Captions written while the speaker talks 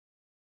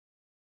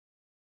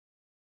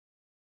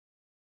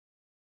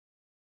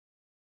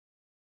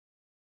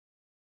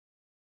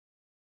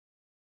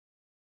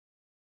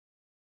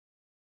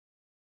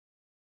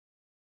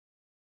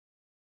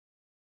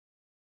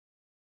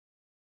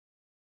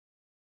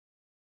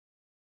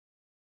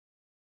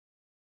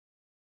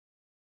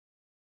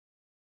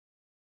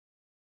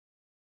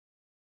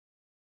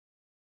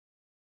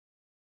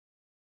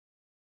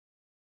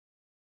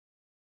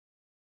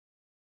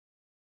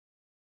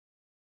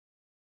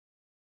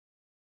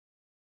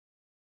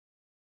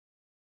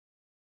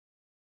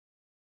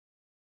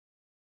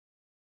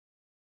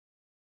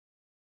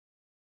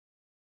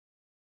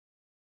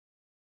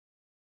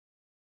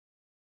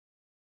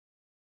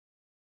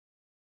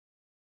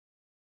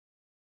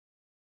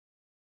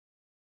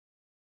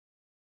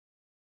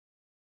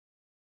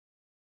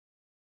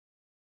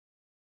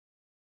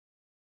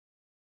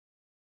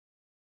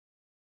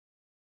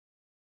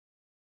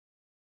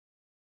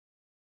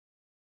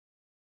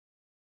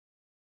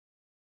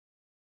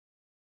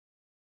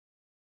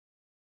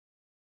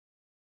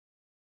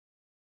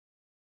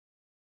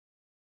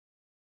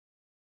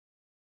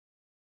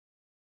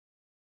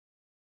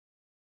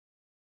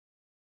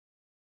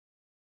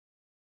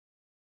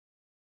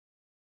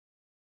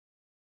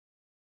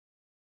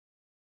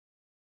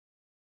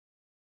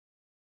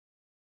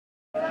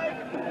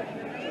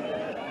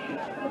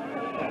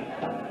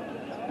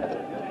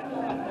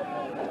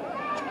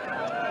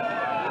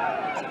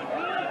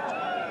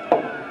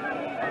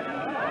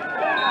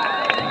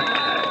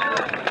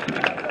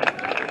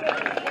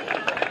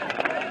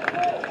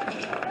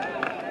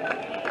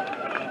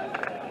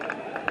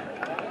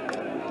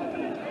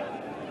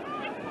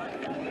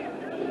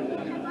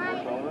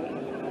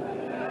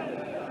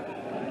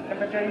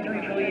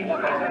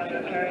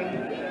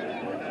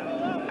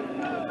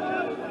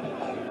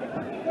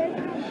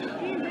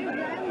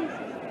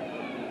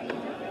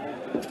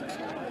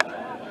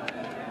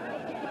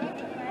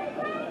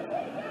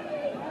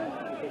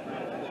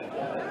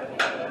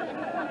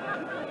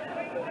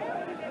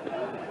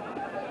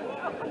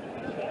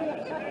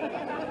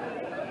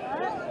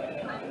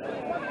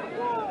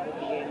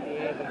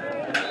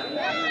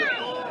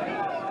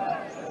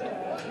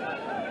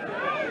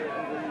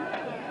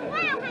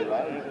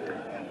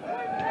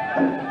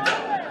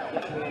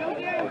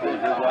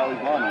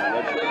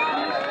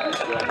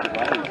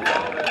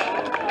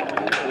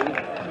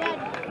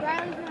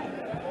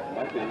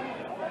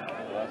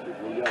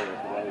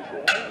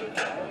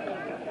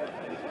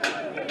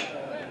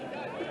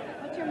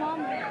What's your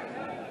mom name?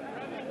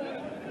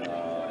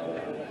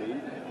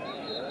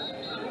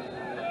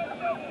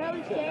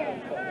 Probably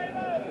scared.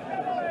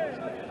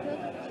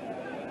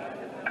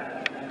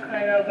 I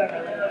know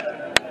Beverly.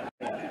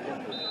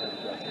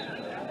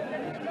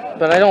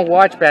 But I don't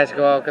watch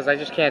basketball because I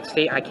just can't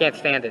stay. I can't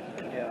stand it.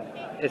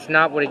 It's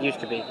not what it used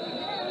to be.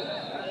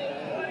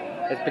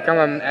 It's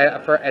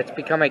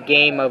become a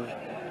game of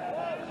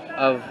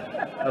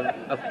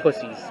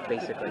pussies,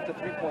 basically. It's a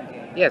three-point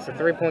game. Yeah, it's a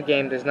three-point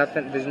game. There's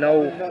nothing. There's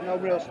no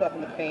real stuff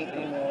in the paint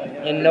anymore. You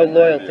know? and no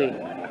loyalty.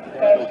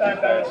 Guys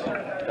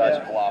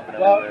flopping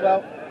everywhere.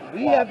 Well,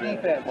 we have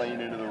defense.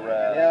 Playing into the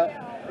rest.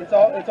 Yeah, it's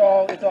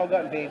all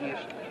gotten babyish.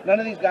 None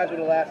of these guys would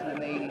have lasted in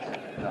the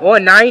 80s. Or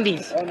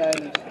 90s. Or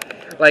 90s.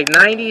 Like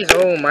 90s.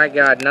 Oh my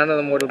God, none of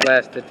them would have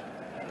lasted.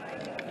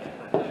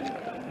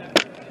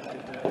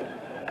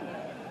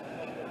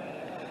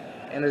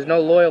 And there's no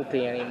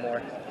loyalty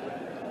anymore.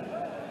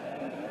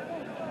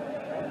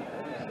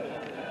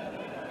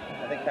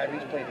 I think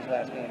Kyrie's played his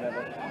last game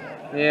ever.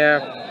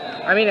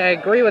 Yeah, I mean, I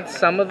agree with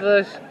some of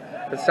the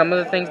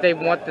things they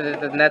want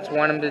the Nets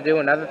want him to do,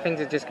 and other things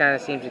it just kind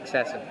of seems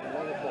excessive.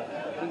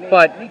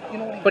 But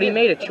he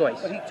made a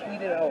choice. But he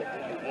tweeted out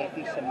an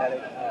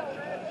anti-Semitic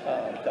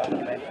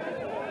documentary.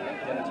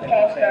 You know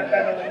what I'm saying?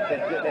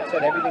 That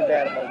said everything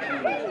bad about Jews.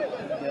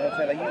 You know what I'm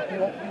saying? Like, you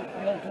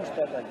don't do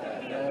stuff like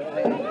that. You know what I'm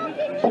saying?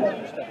 You just don't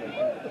do stuff like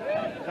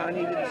that.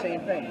 Kanye did the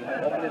same thing. He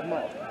opened his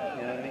mouth.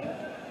 You know what I mean?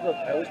 Look,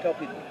 I always tell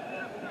people,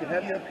 you can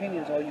have your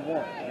opinions all you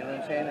want. You know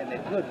what I'm saying? And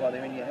they're good while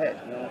they're in your head.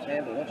 You know what I'm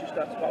saying? But once you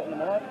start spouting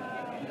them off,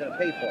 you're gonna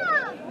pay for it.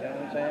 You know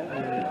what I'm saying?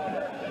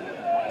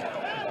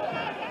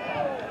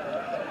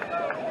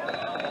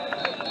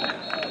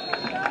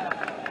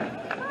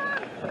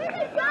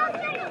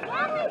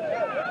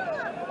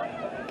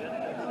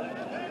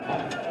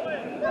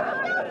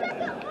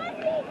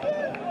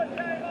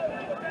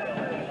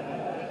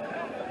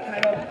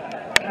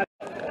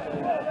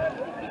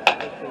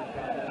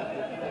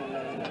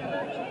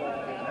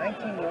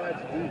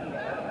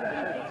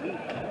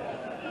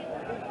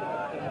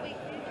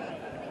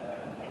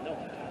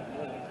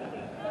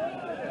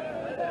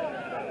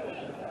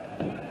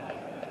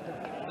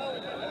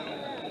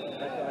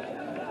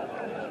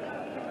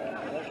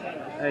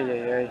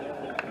 Hey.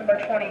 Number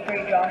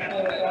 23,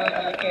 Joshua with one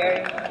on the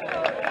carry.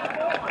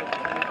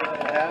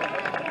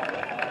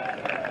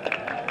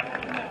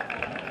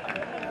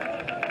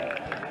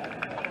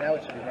 Now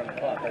it should be run the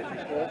clock, right? 3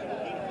 scores?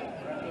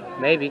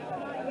 Maybe.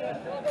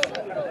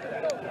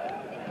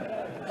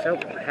 So,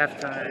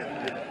 halftime.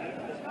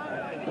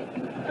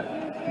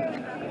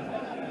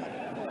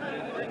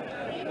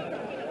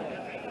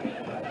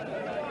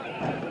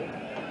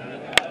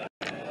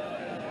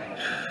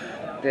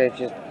 They're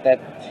just that.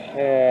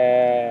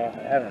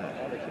 I don't know.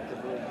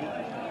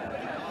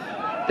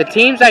 The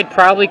teams I'd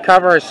probably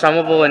cover are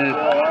Somerville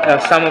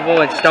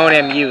and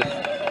Stoneham Youth.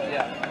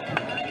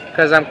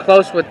 Because I'm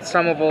close with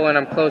Somerville and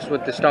I'm close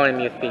with the Stoneham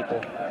Youth people.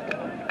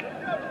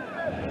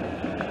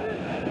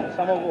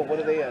 Somerville, what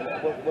are they in?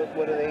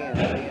 What are they in?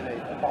 Are they in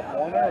a top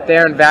one or?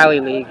 They're in Valley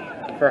League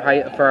for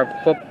hockey. Oh,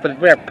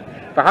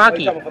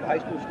 you're talking for the high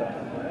school stuff.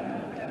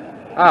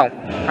 Oh,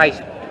 high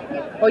school.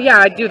 Oh yeah,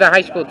 I do the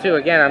high school too.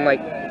 Again, I'm like,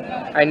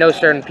 I know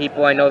certain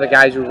people. I know the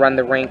guys who run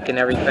the rink and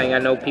everything. I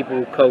know people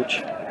who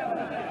coach.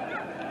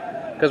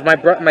 Because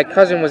my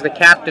cousin was the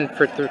captain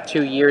for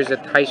 2 years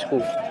at high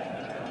school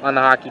on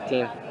the hockey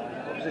team.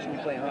 What position you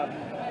play in hockey?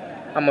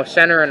 I'm a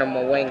center and I'm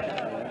a wing.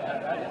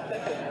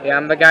 Yeah,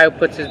 I'm the guy who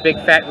puts his big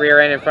fat rear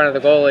end in front of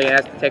the goalie and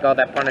has to take all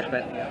that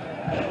punishment.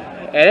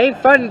 It ain't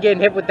fun getting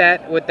hit with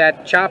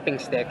that chopping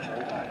stick.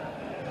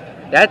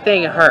 That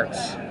thing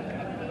hurts.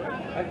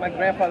 My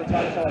grandfather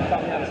taught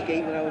me how to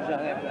skate when I was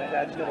young.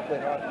 I just never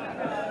played hockey.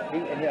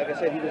 And like I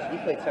said, he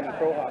played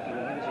semi-pro hockey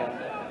when he was young.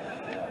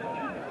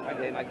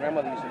 My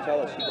grandmother used to tell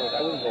us, she goes,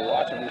 I wouldn't go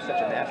watch him, he was such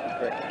a nasty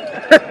prick.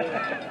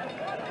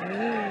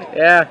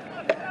 Yeah.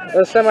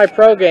 Those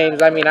semi-pro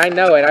games, I mean, I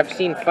know it. I've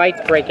seen fights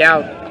break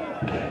out.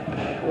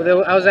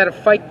 Well, I was at a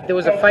fight. There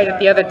was a fight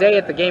the other day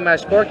at the game I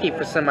was scorekeep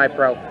for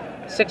semi-pro.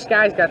 6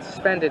 guys got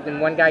suspended and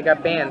 1 guy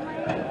got banned.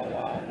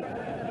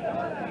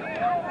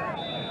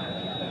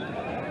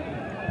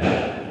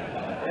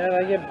 Yeah,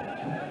 like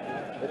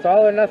it's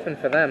all or nothing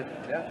for them.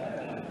 Yeah.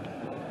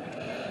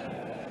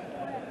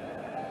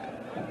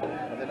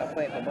 But they're not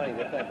playing for money.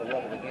 They're playing for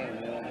love of the game.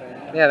 You know what I'm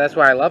saying? Yeah, that's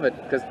why I love it.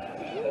 Because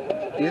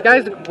these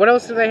guys, what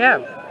else do they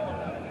have?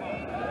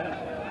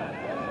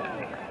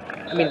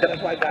 I mean,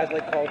 that's why guys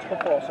like college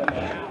football so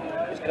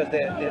much. It's because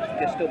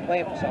they're still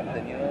playing for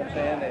something. You know what I'm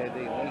saying? They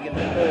when you get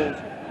into the pros,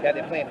 yeah,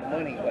 they're playing for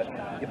money, but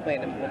you're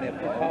playing them when they're in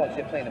college.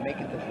 They're playing to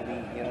make it to the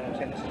league. You know what I'm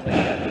saying? This is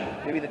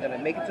like they're either going to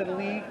make it to the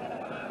league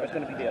or it's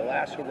going to be their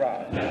last hurrah.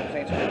 You know what I'm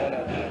saying? So they want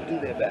to do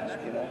their best.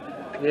 You know?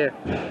 Yeah.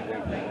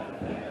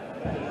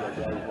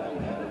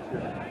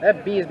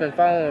 That bee has been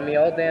following me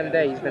all damn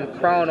day. He's been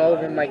crawling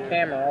over my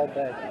camera all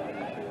day.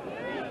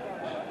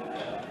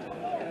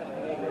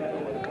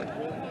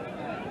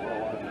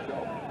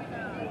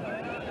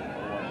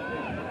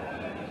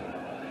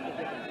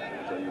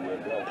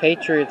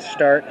 Patriots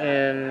start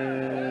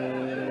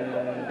in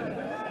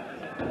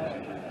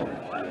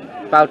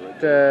about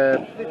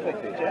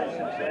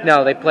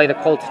no, they play the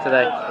Colts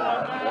today.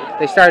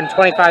 They start in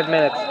 25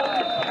 minutes.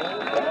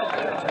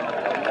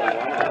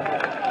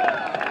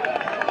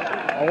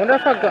 I wonder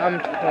if oh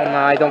no,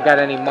 I don't got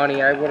any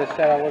money. I would have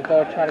said I would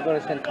try to go to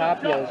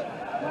Centapio's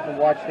and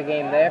watch the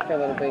game there for a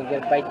little bit and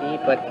get a bite to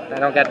eat, but I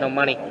don't got no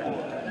money.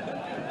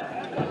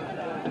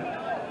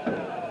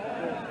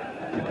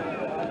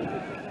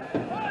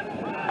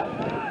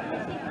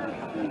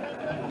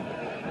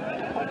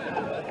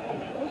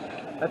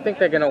 I think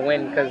they're gonna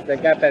win because they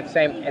got that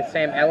Sam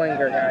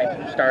Ellinger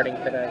guy starting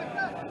today,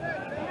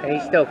 and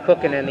he's still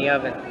cooking in the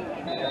oven.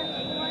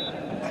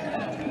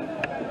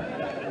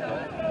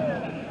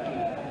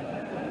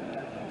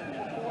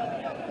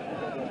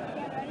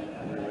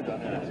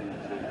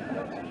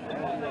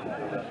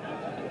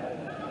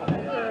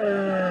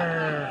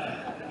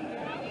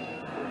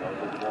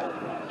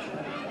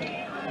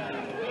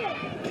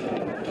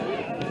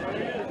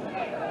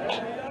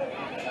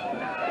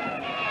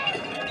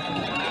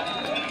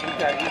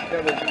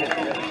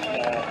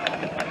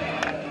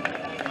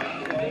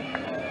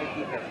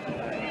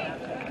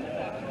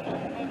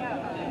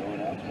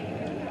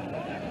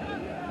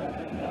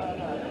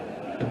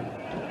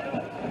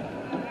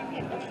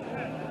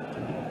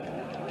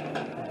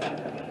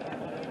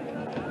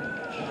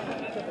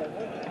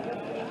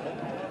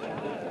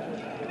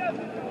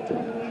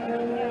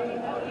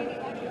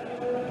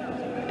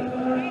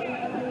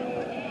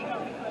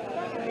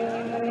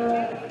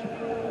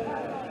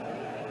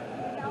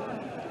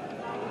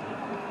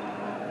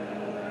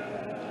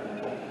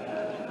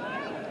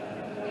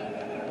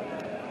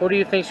 Who do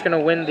you think's going to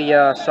win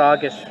the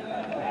Saugus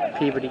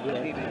Peabody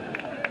game?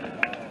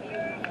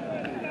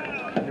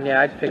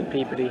 Yeah, I'd pick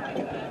Peabody.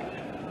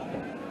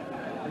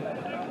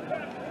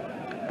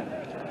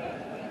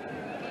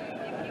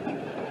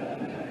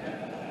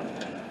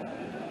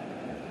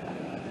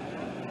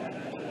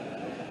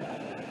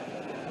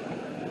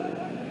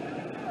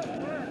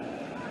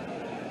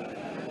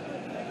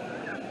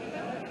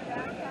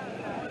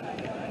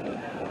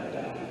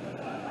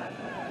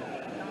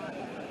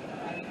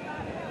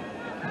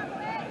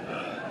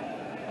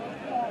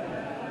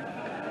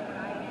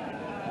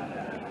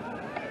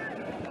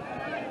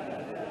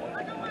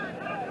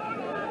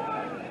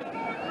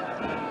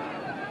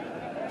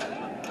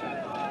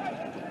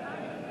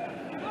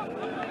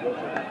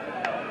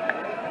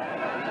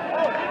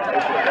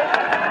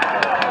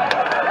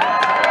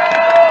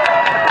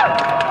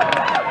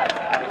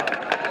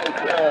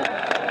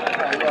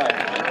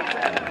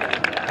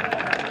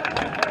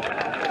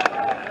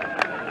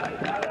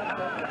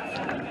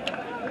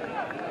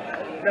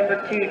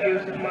 Number 2,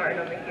 Joseph Martin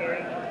on the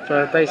carry.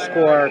 So if they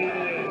score,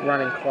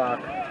 running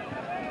clock.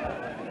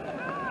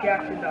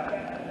 Jackson Duck.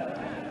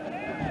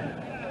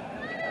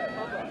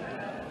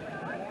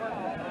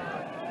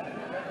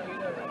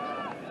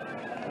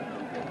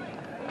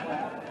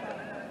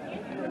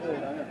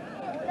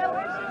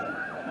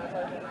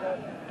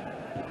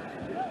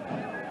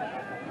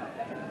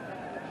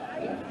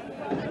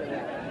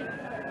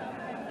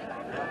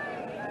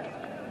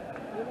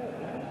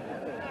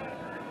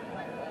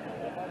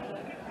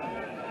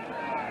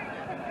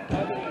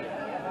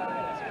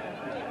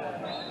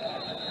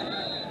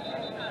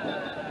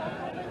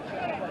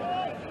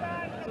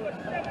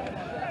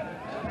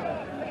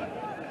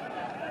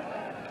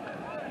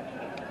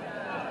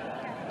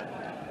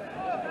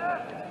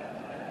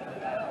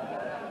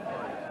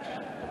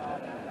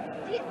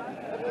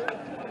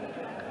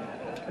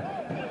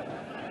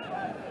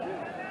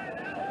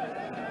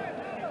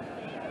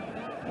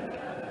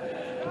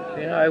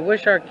 You know, I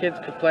wish our kids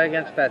could play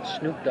against that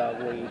Snoop Dogg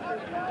league.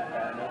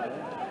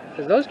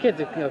 Because those kids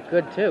are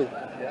good too.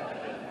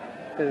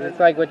 Because it's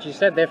like what you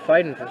said, they're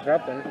fighting for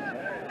something.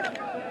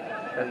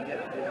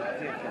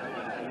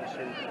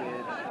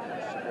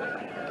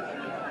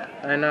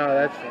 I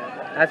know,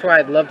 that's why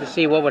I'd love to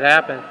see what would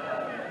happen.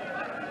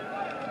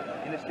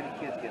 inner city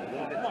kids get a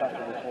little bit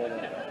tougher before the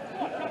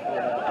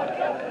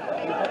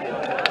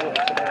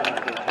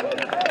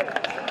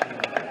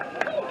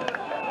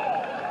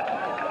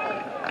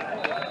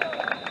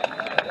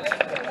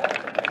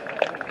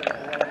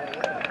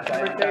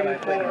every time I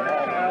played in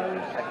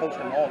Melrose, I coached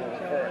them all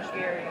first.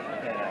 And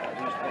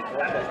we used to play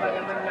Dorchester.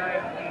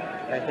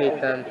 I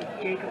hate them.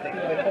 They play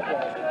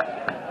football.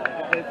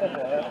 They play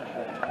football, that's for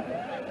sure.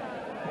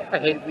 I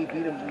hate. We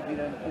beat them pretty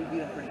good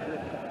a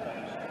couple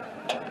times.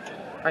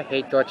 I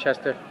hate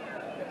Dorchester.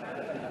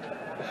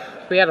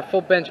 We had a full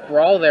bench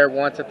brawl there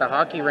once at the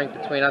hockey rink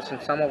between us and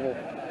Somerville.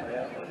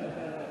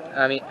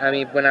 I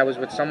mean, when I was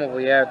with Somerville,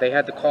 yeah, they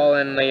had to call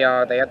in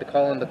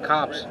the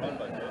cops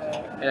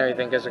and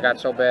everything because it got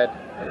so bad.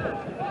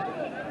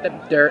 The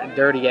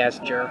dirty ass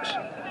jerks.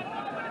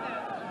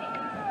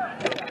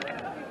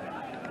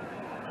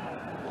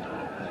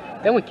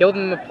 Then we killed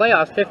them in the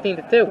playoffs,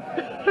 15-2.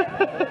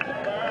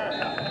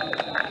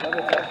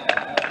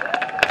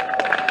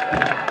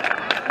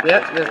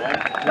 Yep, just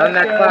run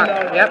that clock.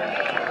 Yep.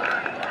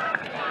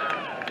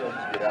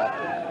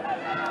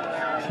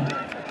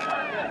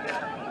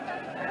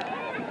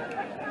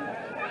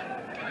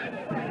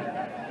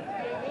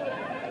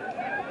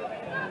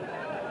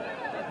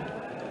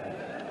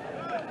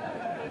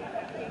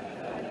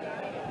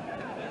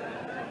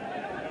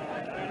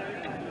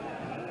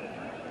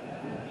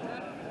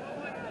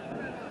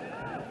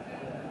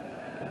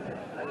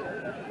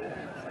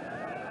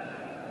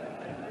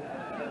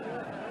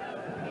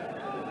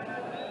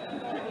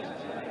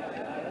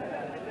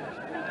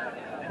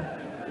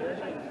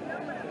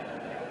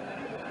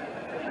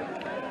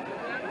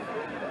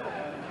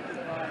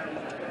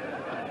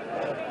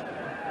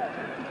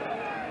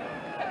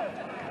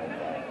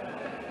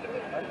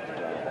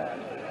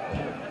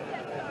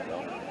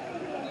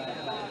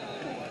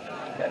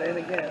 Got in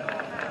again.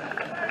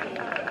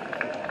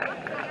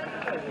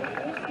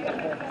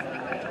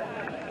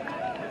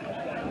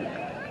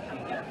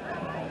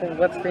 Well,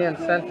 what's the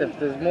incentive?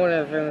 There's more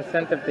of an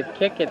incentive to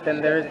kick it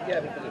than there is.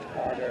 Yeah, because it's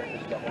harder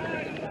and stuff.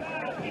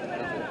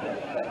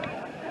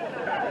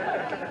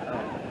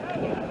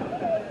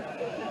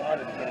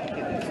 Harder to get a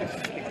kid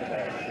to kick the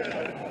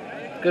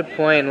ball. Good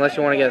point, unless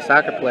you want to get a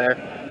soccer player.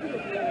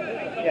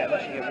 Yeah,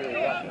 unless you get really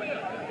lucky.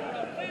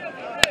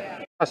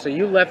 Oh, so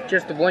you left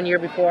just 1 year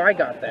before I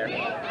got there.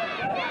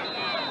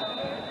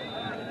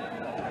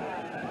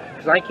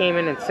 Because I came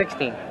in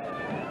 16.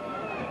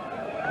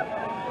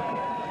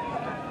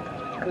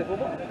 Play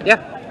football? Yeah.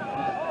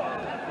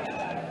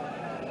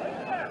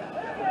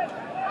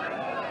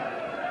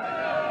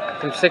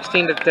 From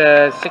 16 to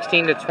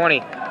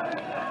 20.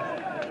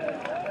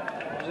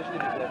 Position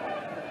did you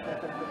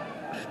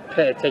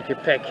play? Take your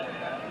pick.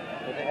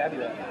 What they have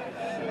you at?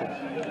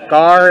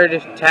 Guard,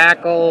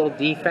 tackle,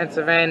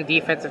 defensive end,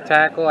 defensive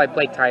tackle. I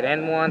played tight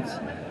end once.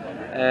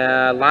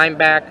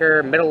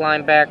 Linebacker, middle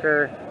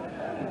linebacker,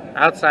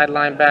 outside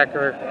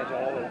linebacker.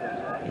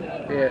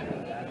 Yeah.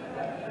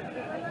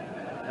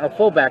 Oh,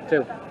 fullback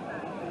too.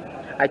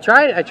 I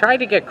tried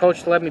to get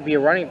coach to let me be a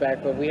running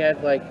back, but we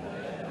had like,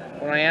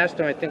 when I asked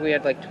him, I think we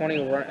had like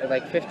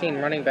 15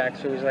 running backs.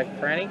 So he was like,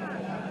 Franny,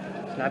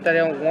 it's not that I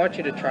don't want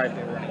you to try to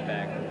be a running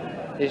back.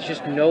 There's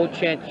just no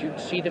chance you'd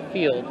see the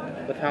field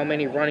with how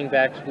many running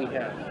backs we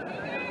have.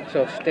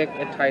 So stick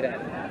at tight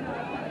end.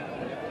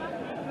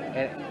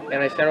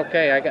 And I said,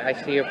 okay, I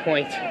see your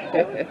point.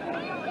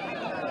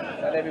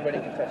 Not everybody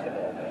can touch the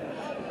ball.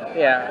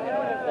 Yeah.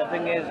 The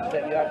thing is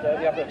that you have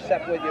to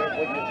accept what you're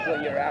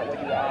at, what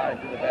you are,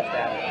 and do the best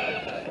at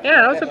it.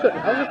 Yeah, I was a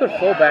good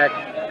fullback.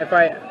 If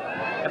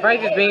I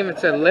just been able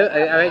to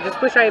I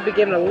just wish I had been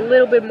given a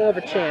little bit more of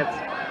a chance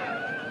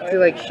to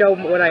like show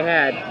what I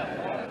had.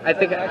 I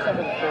think My son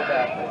was a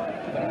fullback.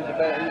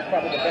 He was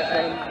probably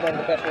one of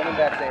the best running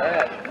backs they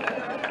had.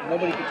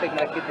 Nobody could take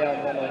my kid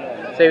down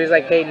one-on-one. So he was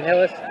like Hayden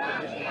Hillis?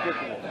 Just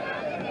ridiculous.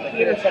 Like,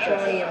 he had such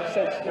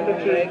strong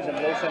legs and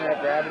low center of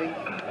gravity.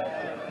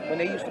 When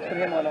they used to put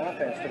him on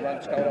offense to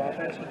run scout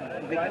offense, he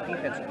make the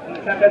defense.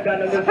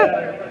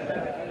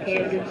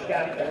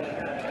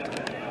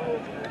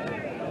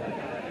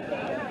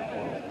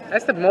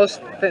 That's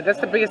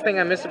the biggest thing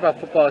I miss about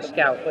football is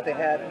scout. But they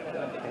had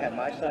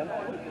my son,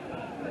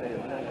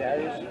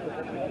 Darius.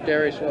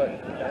 Darius what?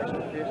 Darius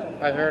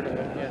McPherson. I heard of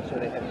him, yeah. So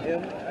they had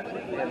him,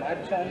 they had my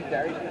son,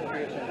 Darius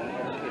McPherson, and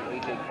his kid,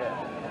 A.J. Kerr.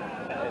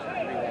 There's the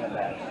 3 running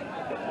backs.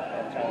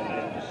 I'm telling you,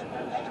 it was just a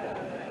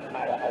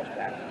powerhouse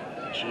back.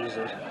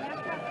 Jesus.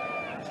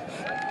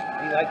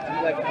 He liked to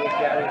make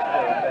Darius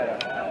play better.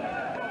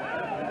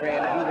 He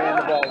ran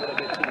the ball a little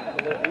bit too.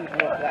 He was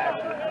more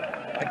flashy.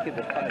 My kid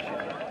was punishing.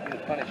 He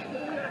was punishing.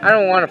 I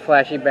don't want a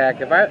flashy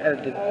back. If I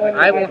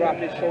want, drop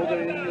his shoulder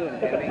into you and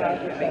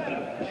make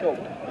you choke.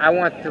 I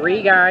want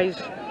 3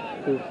 guys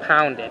who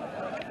pound it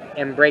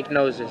and break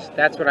noses.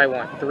 That's what I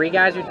want. 3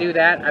 guys who do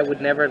that, I would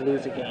never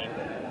lose a game.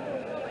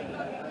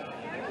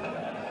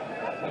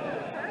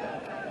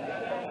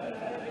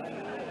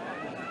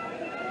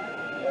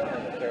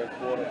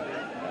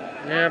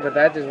 Yeah, but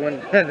that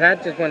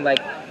just went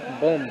like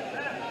boom.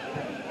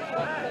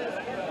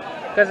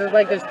 Because it's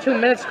like there's 2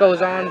 minutes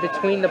goes on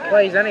between the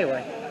plays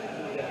anyway.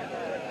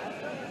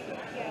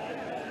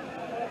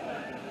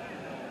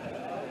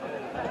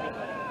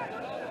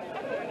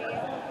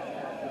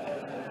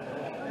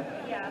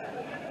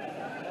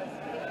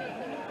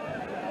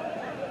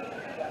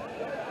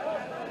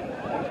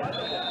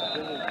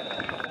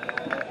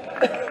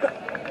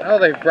 Oh,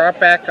 they brought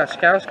back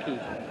Oskowski.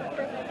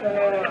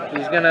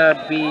 He's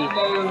gonna be.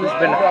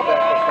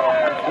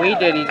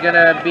 He's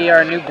gonna be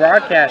our new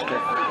broadcaster.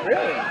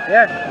 Really?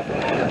 Yeah.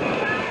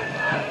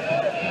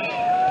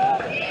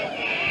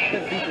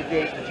 Good beat the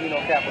days for Gino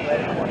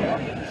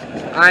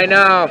Capoletti. I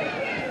know.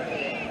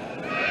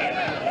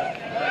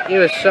 He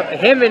was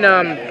him and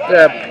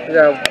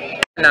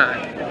the not.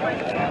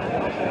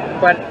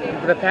 But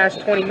for the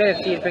past 20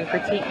 minutes, he's been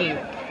critiquing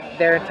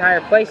their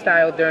entire play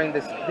style during the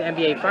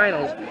NBA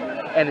Finals.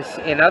 And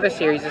in other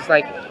series, it's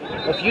like,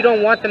 if you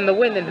don't want them to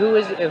win, then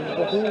whose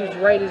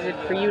right is it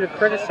for you to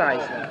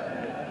criticize them?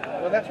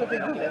 Well, that's what they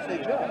do. That's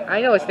their job.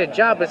 I know it's their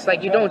job, but it's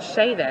like you don't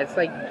say that. It's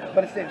like,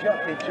 but it's their job.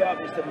 Their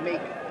job is to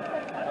make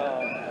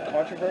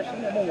controversy,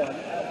 number one,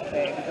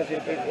 and because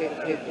it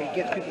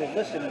gets people to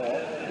listen more,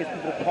 it gets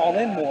people to call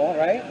in more,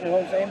 right? You know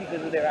what I'm saying?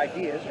 Because of their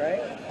ideas,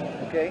 right?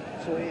 Okay,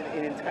 so it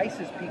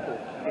entices people.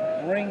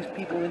 It brings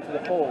people into the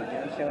fold. You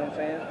understand what I'm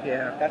saying?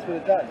 Yeah. That's what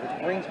it does.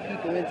 It brings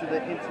people into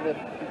the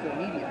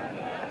media.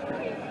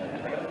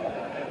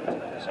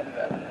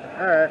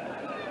 All right.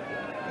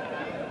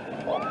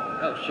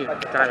 Oh shoot!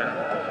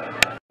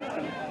 Timeout.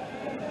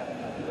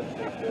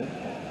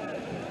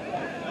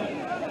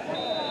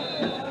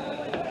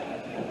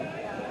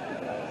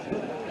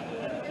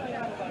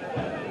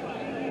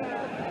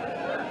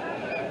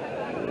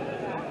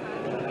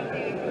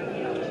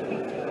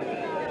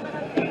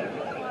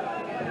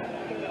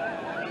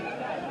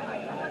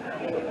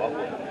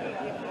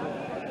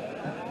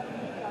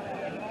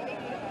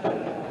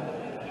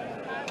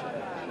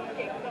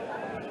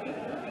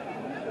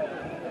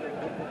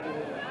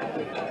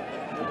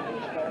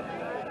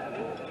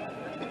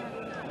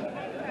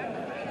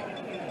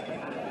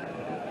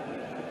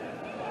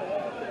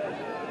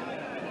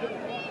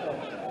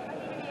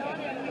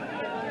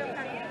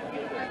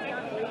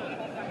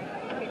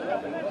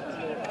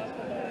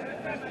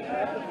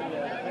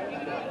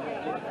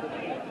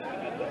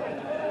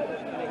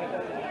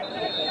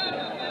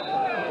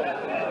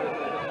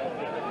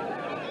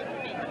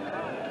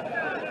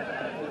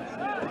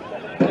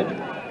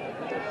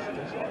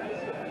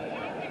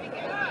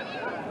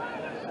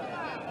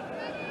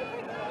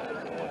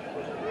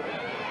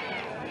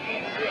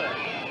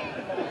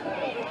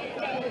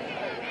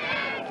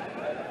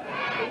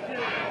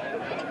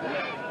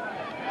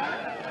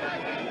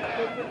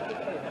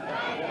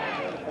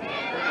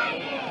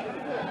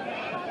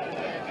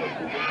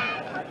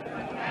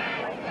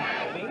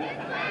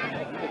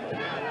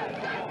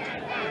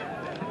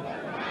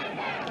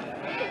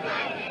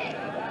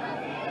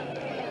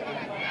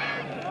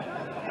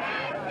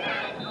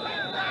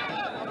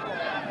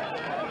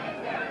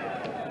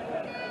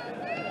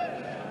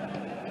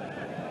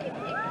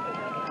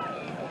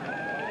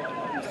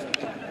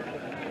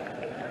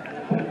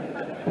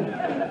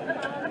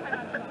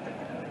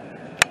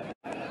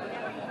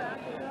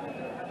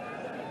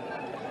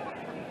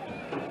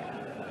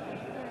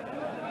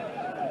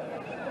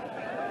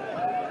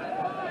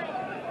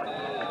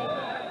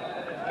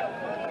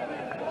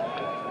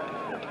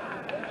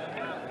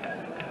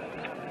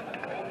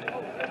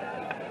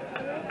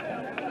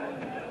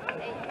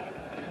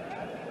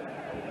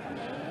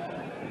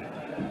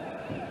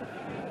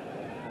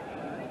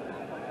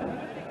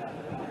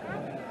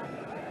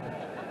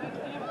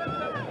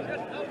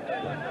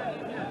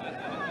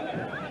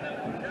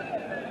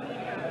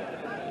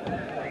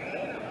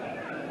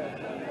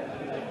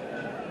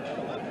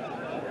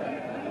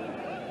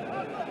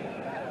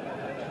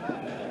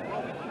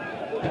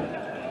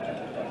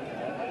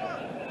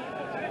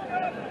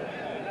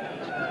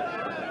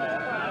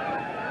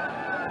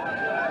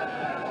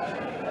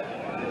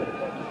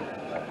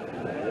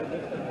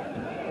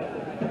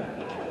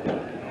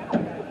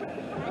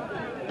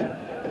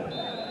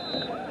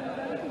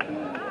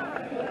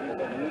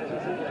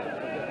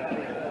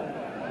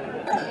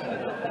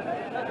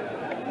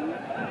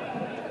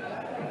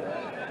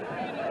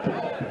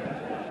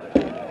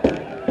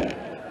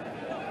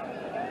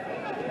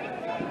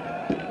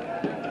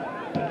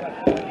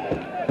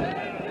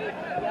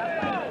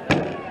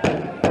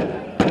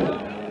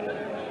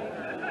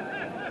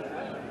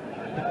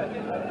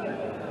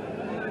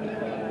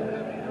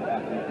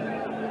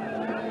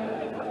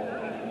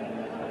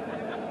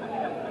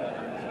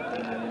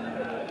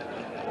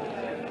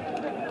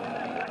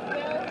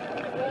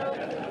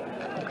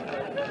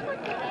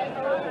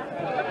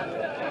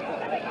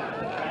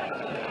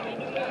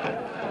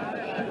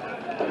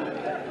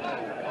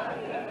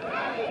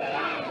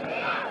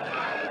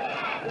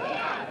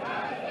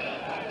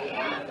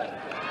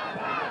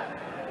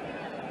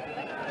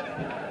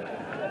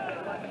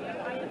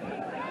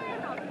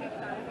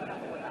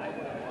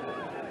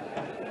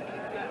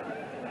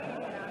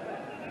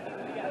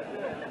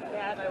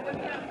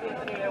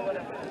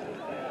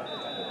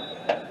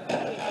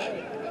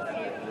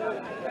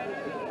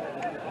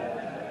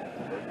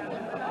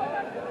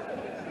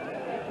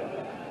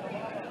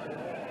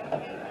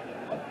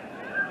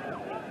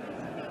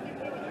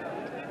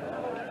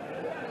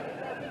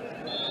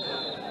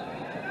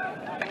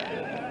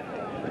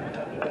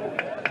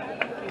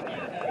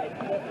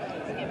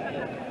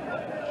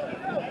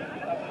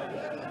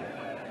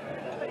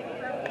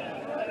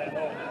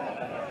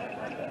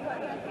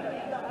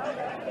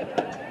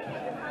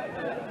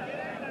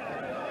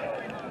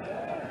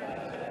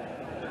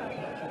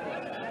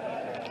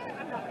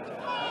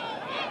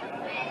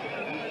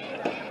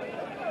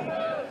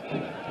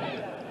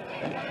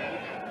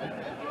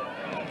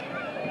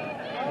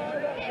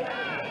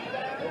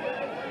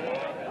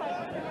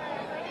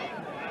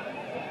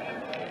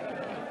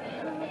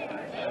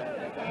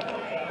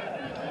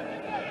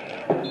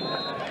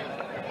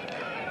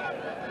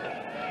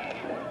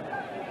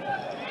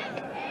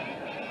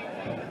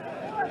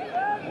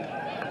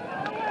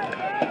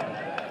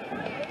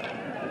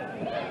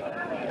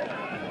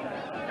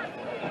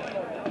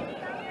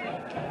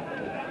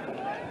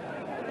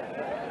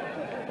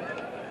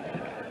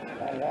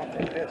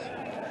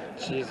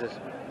 Jesus.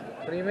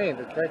 What do you mean?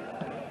 That's right.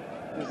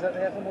 Does that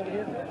have them over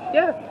here?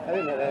 Yeah. I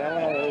didn't know that. I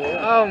don't know where.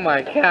 Oh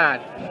my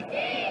God.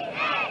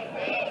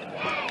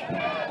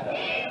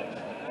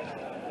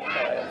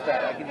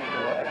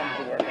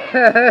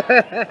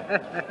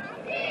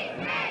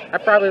 I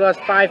probably lost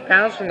 5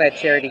 pounds from that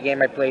charity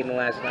game I played in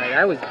last night.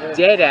 I was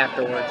dead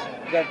afterwards.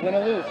 You guys win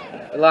or lose?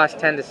 I lost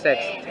 10 to 6.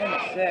 10 to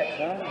 6,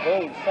 huh?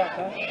 Holy fuck,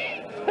 huh?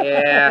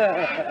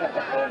 Yeah.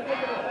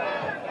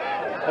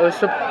 It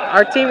was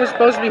our team was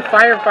supposed to be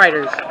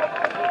firefighters.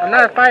 I'm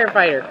not a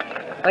firefighter.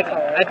 Like,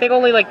 I think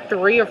only like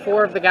 3 or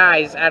 4 of the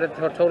guys out of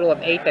the total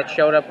of 8 that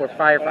showed up were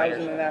When I was in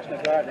firefighters. the National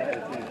Guard, they had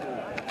a team too.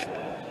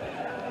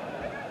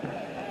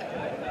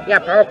 Yeah,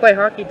 Power Play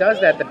Hockey does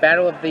that. The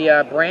Battle of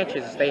the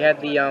Branches. They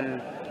had the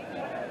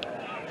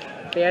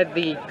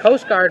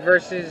Coast Guard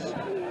versus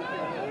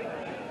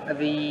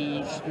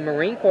the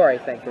Marine Corps, I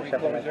think, or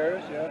something like that.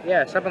 Reserves, yeah.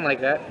 Yeah, something like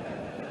that.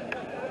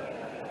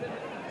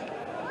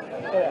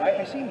 Oh,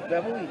 I seen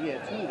Beverly here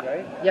too,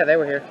 right? Yeah, they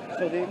were here.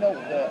 So they know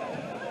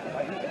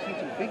I seen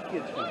some big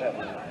kids from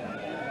Beverly.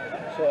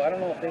 So I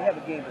don't know if they have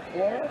a game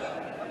before us.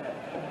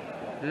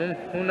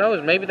 Who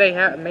knows? Maybe they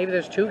have. Maybe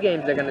there's 2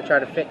 games they're going to try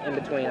to fit in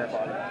between us.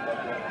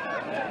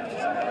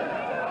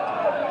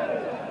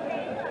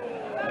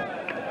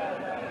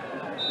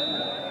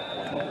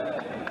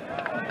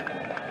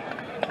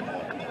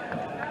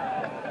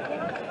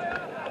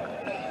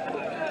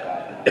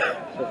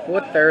 So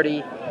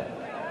 4:30.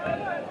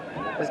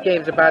 This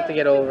game's about to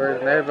get over,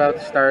 and they're about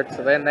to start.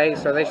 So they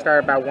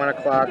start about 1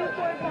 o'clock.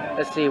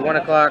 Let's see, 1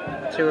 o'clock,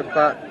 2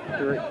 o'clock,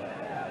 3.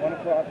 1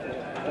 o'clock.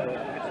 So it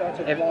starts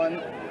at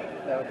 1.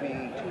 That would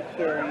be 2:30.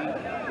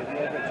 It'll be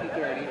over at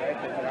 2:30, right?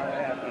 There's an hour and a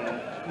half game.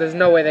 There's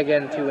no way they're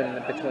getting 2 in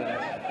between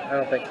us. I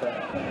don't think so.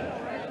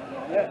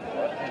 Yeah,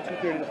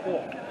 2:30 to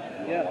 4.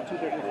 Yeah,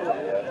 2:30 to 4.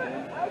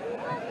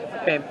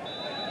 Okay.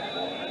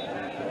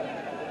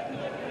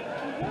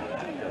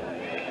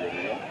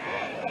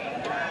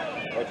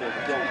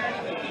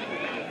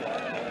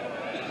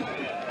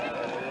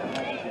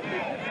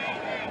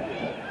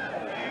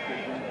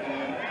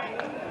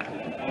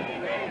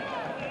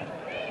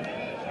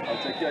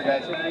 Take care,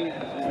 guys.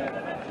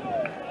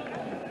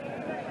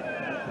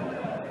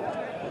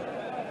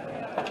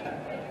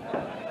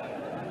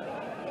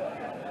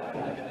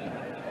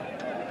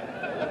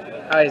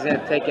 Oh, he's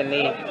gonna take a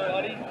knee.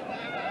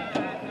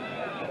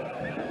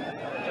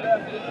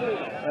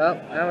 Well,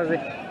 that was the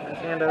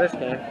end of this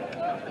game.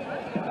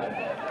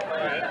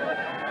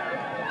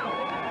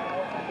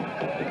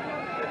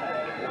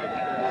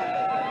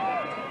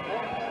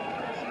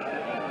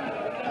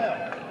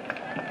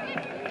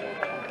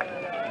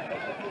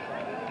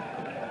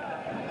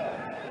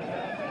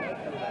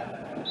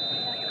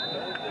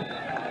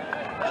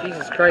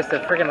 Jesus Christ,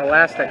 they're friggin'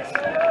 elastics.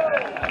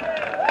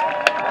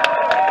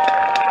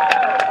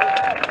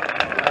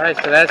 Alright,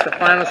 so that's the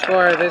final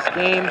score of this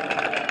game.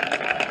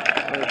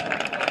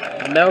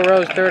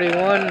 Melrose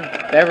 31,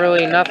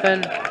 Beverly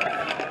nothing.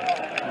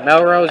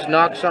 Melrose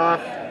knocks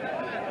off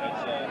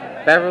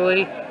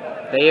Beverly.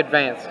 They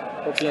advance.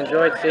 Hope you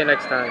enjoyed. See you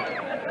next time.